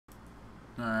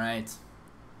Alright.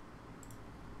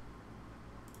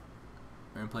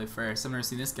 We're gonna play first. I've never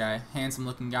seen this guy. Handsome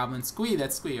looking goblin. Squee,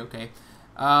 that's Squee, okay.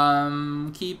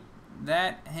 Keep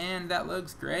that hand, that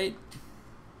looks great.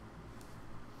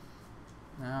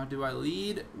 Now, do I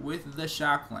lead with the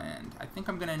Shockland? I think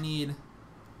I'm gonna need...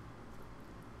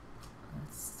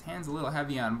 This hand's a little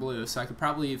heavy on blue, so I could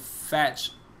probably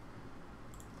fetch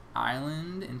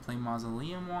Island and play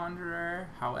Mausoleum Wanderer.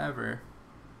 However,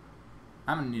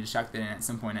 I'm going to need to shock that in at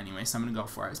some point anyway, so I'm going to go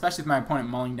for it. Especially with my opponent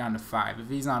mulling down to 5. If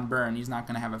he's on burn, he's not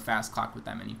going to have a fast clock with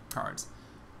that many cards.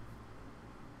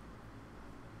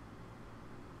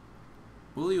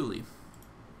 Uli Uli.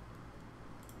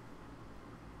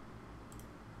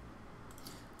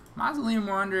 Mausoleum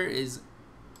Wanderer is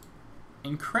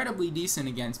incredibly decent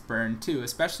against burn too,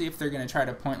 especially if they're going to try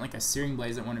to point like a Searing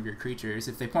Blaze at one of your creatures.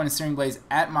 If they point a Searing Blaze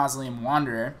at Mausoleum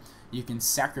Wanderer, you can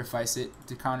sacrifice it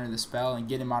to counter the spell and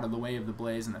get him out of the way of the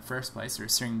blaze in the first place, or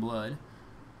Searing Blood.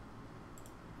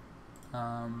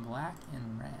 Black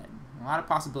and red. A lot of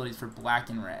possibilities for black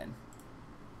and red.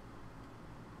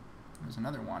 There's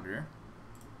another Wanderer.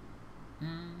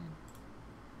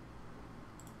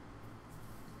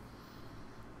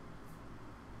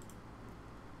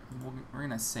 We're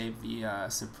going to save the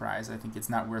surprise. I think it's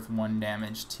not worth 1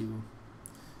 damage to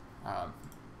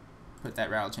put that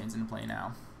Rattlechains into play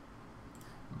now.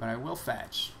 But I will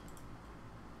fetch.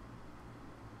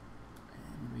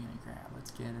 And we're going to grab.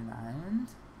 Let's get an island.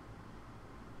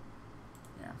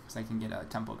 Yeah, because I can get a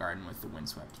Temple Garden with the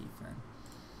Windswept Heath then.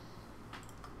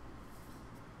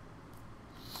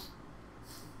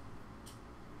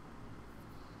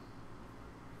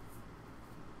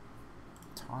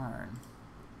 Tarn.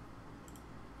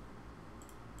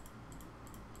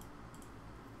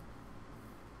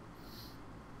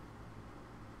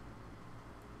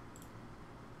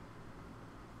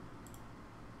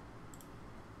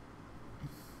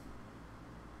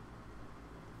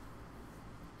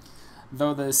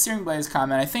 Though the Searing Blaze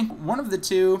comment, I think one of the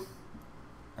two...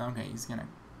 Okay, he's going to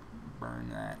burn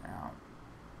that out.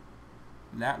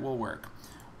 That will work.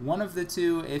 One of the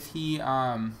two, if he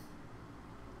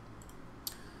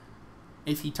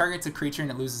targets a creature and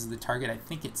it loses the target, I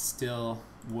think it still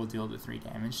will deal the 3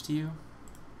 damage to you.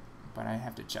 But I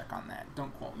have to check on that.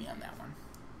 Don't quote me on that one.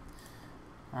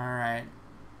 Alright.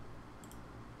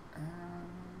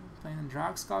 Playing the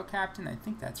Drogskol Captain, I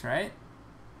think that's right.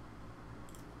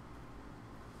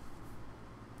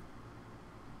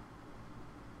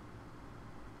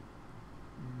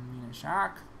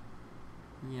 Shock.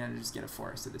 You know, just get a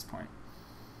forest at this point.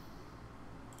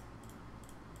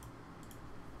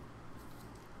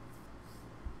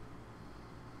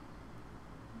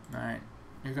 Alright,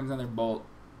 here comes another bolt.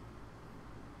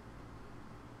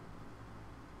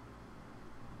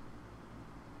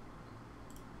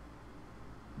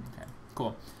 Okay,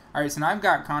 cool. Alright, so now I've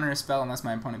got counter a spell unless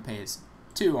my opponent pays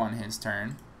 2 on his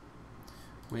turn,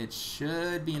 which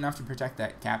should be enough to protect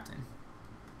that captain.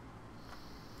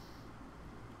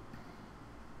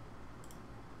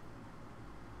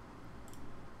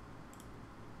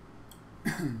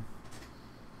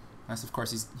 Unless, of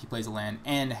course, he plays a land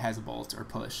and has a bolt or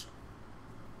push.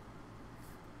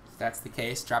 If that's the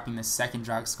case, dropping the second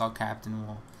Drogskol Captain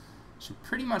should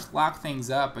pretty much lock things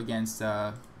up against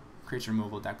a creature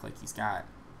removal deck like he's got.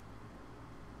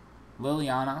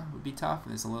 Liliana would be tough.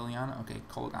 There's a Liliana. Okay,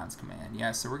 Kolaghan's Command.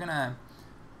 Yeah, so we're gonna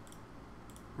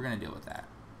deal with that.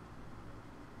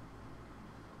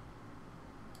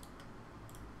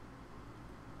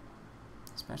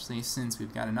 Especially since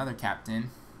we've got another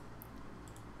captain.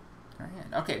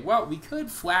 Okay, well, we could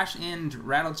flash in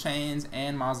Rattlechains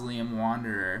and Mausoleum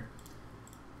Wanderer.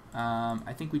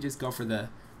 I think we just go for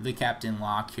the captain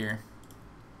lock here.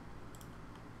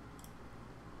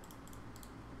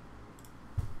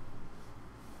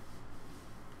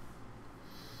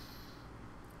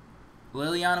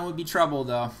 Liliana would be trouble,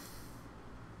 though.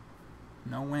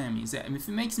 No whammies. I mean, if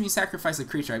it makes me sacrifice a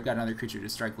creature, I've got another creature to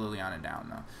strike Liliana down,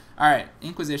 though. Alright,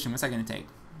 Inquisition. What's that going to take?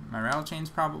 My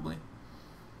Rattlechains, probably.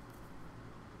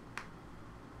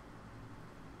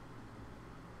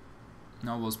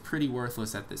 Noble's pretty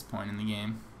worthless at this point in the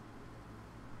game.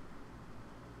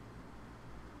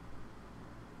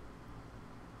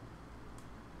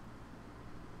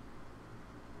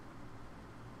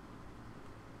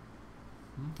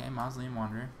 Okay, Mausoleum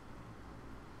Wanderer.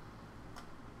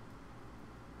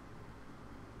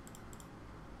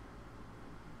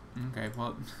 Okay,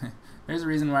 well, there's a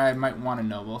reason why I might want a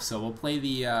Noble, so we'll play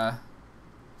the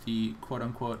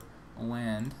quote-unquote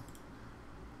land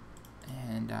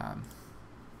and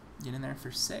get in there for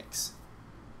 6.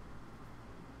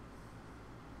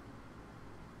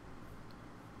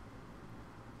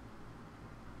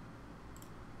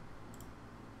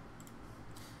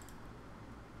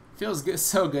 feels good,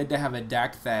 so good to have a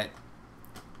deck that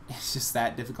is just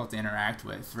that difficult to interact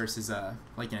with versus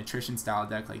like an attrition style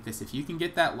deck like this. If you can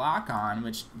get that lock on,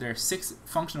 which there are 6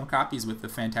 functional copies with the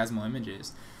Phantasmal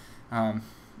Images,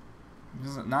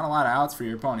 there's not a lot of outs for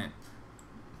your opponent.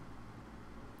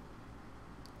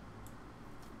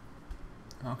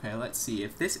 Okay, let's see.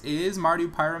 If this is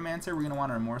Mardu Pyromancer, we're going to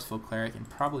want a Remorseful Cleric and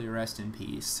probably a Rest in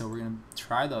Peace. So we're going to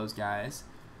try those guys.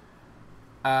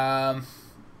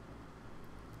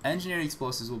 Engineered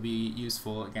Explosives will be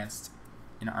useful against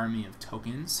an army of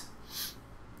tokens,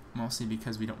 mostly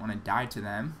because we don't want to die to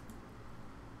them.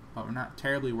 But we're not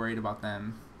terribly worried about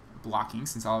them blocking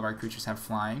since all of our creatures have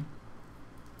flying.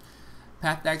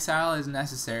 Path to Exile is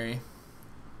necessary.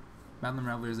 Bedlam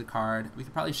Reveler is a card. We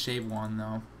could probably shave one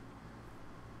though.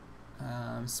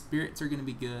 Spirits are going to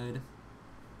be good.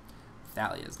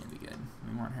 Thalia is going to be good.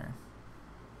 We want her.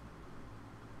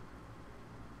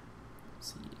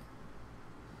 Let's see.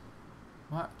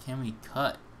 What can we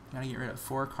cut? Gotta get rid of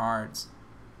 4 cards.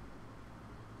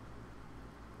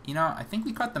 You know, I think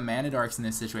we cut the Mana Dorks in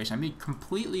this situation. I mean,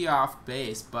 completely off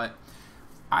base, but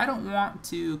I don't want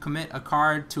to commit a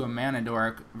card to a Mana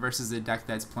Dork versus a deck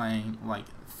that's playing like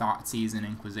Thoughtseize and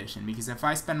Inquisition. Because if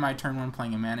I spend my turn 1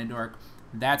 playing a Mana Dork,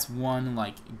 that's one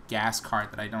like gas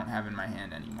card that I don't have in my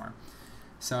hand anymore.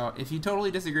 So if you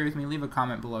totally disagree with me, leave a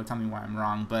comment below, tell me why I'm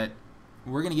wrong, but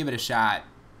we're gonna give it a shot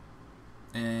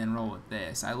and roll with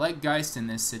this. I like Geist in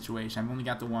this situation. I've only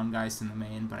got the 1 Geist in the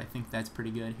main, but I think that's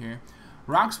pretty good here.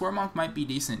 Rhox War Monk might be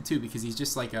decent too because he's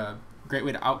just like a great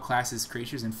way to outclass his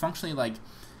creatures and functionally like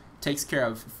takes care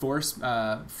of 4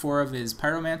 of his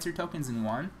Pyromancer tokens in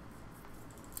 1.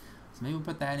 So maybe we'll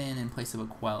put that in place of a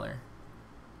Queller.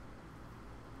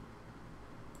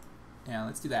 Yeah,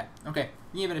 let's do that. Okay,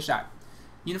 give it a shot.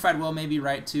 Unified Will may be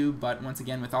right too, but once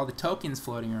again, with all the tokens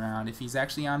floating around, if he's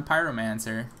actually on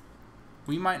Pyromancer,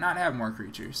 we might not have more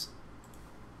creatures.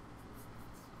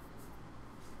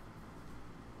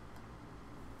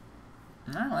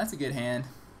 Oh, that's a good hand.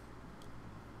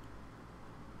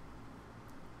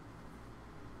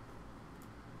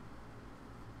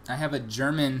 I have a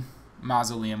German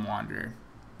Mausoleum Wanderer.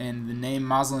 And the name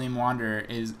Mausoleum Wanderer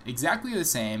is exactly the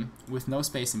same with no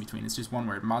space in between. It's just one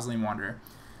word, Mausoleum Wanderer.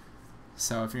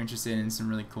 So if you're interested in some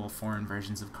really cool foreign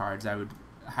versions of cards, I would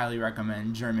highly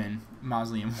recommend German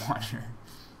Mausoleum Wanderer.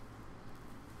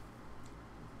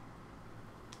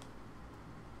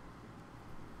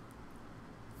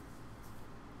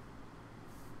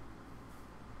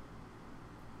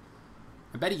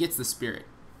 I bet he gets the Spirit.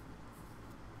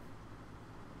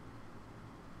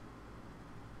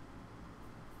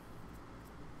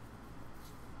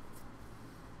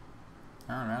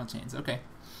 Oh, Rattlechains. Okay.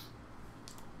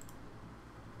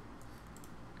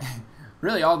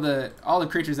 Really, all the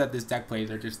creatures that this deck plays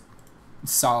are just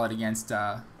solid against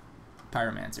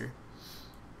Pyromancer.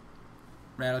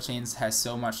 Rattlechains has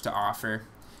so much to offer.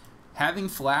 Having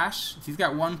Flash, if you've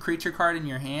got 1 creature card in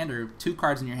your hand or 2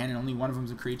 cards in your hand and only one of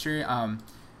them's a creature, and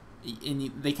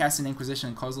they cast an Inquisition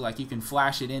and close it, like you can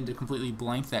flash it in to completely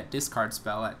blank that discard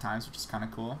spell at times, which is kind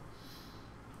of cool.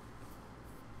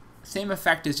 Same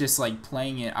effect as just like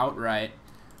playing it outright.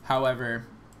 However,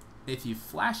 if you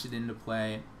flash it into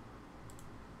play,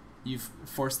 you've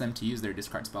forced them to use their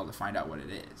discard spell to find out what it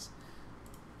is.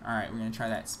 Alright, we're going to try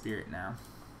that Spirit now.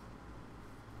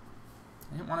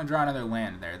 I didn't want to draw another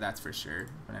land there, that's for sure.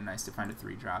 But nice to find a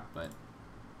 3-drop, but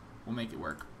we'll make it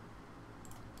work.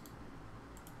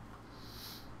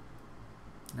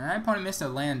 My opponent missed a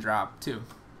land drop, too.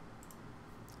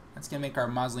 That's going to make our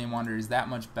Mausoleum Wanderers that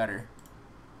much better.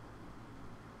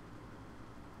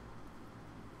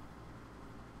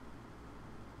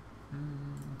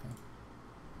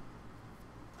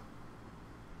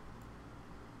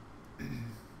 Okay.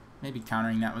 Maybe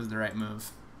countering that was the right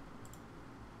move.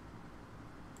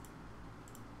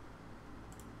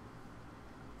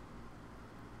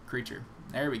 Creature.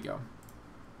 There we go.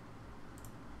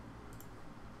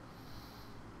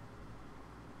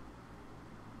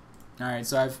 Alright,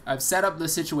 so I've set up the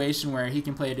situation where he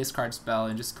can play a discard spell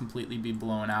and just completely be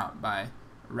blown out by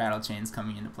Rattlechains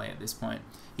coming into play at this point.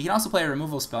 He can also play a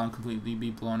removal spell and completely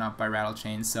be blown out by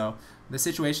Rattlechains, so the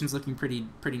situation's looking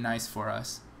pretty nice for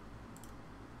us.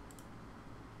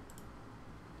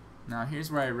 Now here's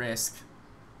where I risk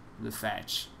the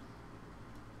fetch.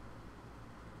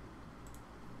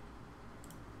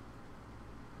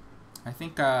 I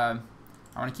think I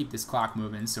want to keep this clock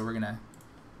moving, so we're gonna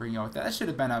go with that. That should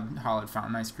have been a Hallowed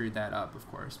Fountain. I screwed that up, of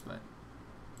course, but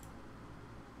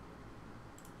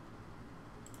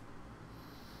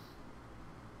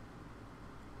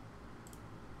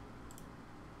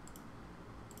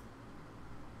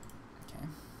okay.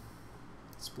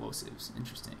 Let's explosives.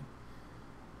 Interesting.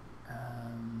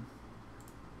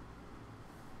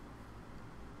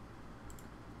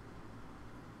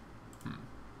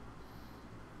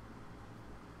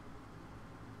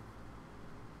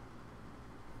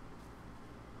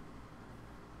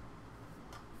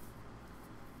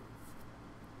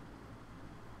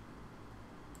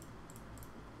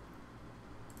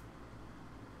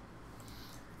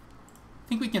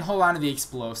 I think we can hold on to the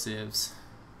explosives.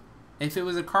 If it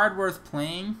was a card worth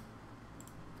playing,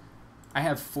 I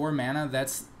have 4 mana.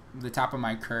 That's the top of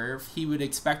my curve. He would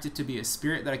expect it to be a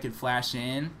spirit that I could flash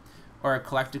in, or a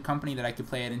collected company that I could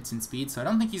play at instant speed. So I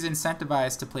don't think he's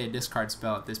incentivized to play a discard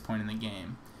spell at this point in the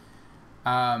game.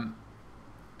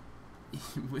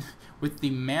 With the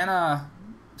mana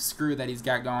screw that he's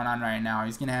got going on right now,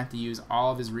 he's going to have to use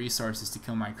all of his resources to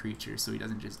kill my creature so he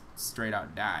doesn't just straight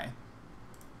out die.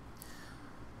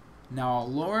 Now, a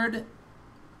Lord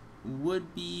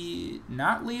would be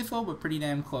not lethal, but pretty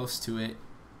damn close to it.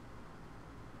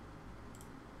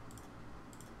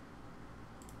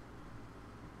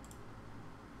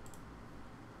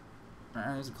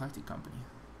 There's a collected company.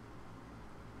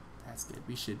 That's good.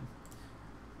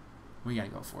 We gotta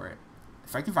go for it.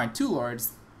 If I can find 2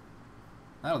 Lords,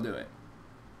 that'll do it.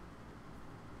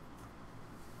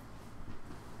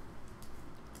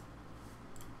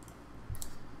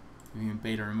 We can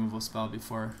bait a removal spell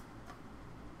before.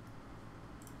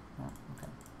 Oh, okay.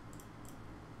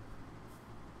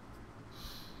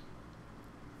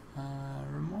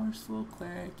 Remorseful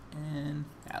Cleric and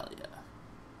Thalia.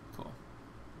 Cool.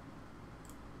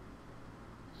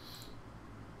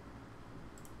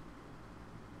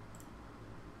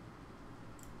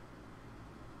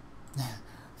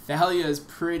 Thalia is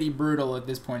pretty brutal at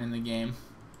this point in the game.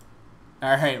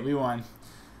 Alright, we won.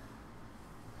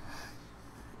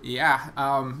 Yeah,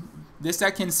 this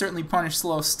deck can certainly punish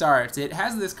slow starts. It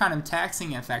has this kind of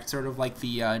taxing effect, sort of like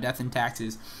the Death and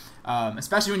Taxes,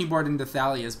 especially when you board into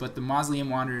Thalias, but the Mausoleum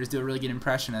Wanderers do a really good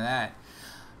impression of that.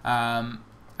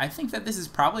 I think that this is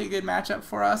probably a good matchup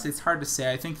for us. It's hard to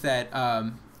say. I think that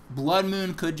Blood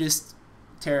Moon could just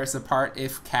tear us apart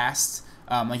if cast.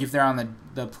 Like if they're on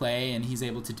the play and he's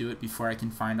able to do it before I can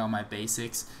find all my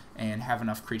basics and have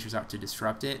enough creatures out to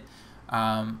disrupt it.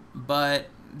 But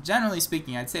generally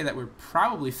speaking, I'd say that we're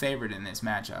probably favored in this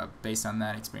matchup based on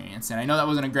that experience. And I know that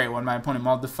wasn't a great one. My opponent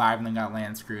mulled to 5 and then got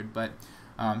land screwed. But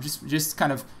just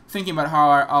kind of thinking about how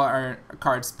all our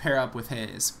cards pair up with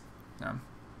his. So.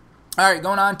 All right,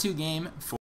 going on to game 4.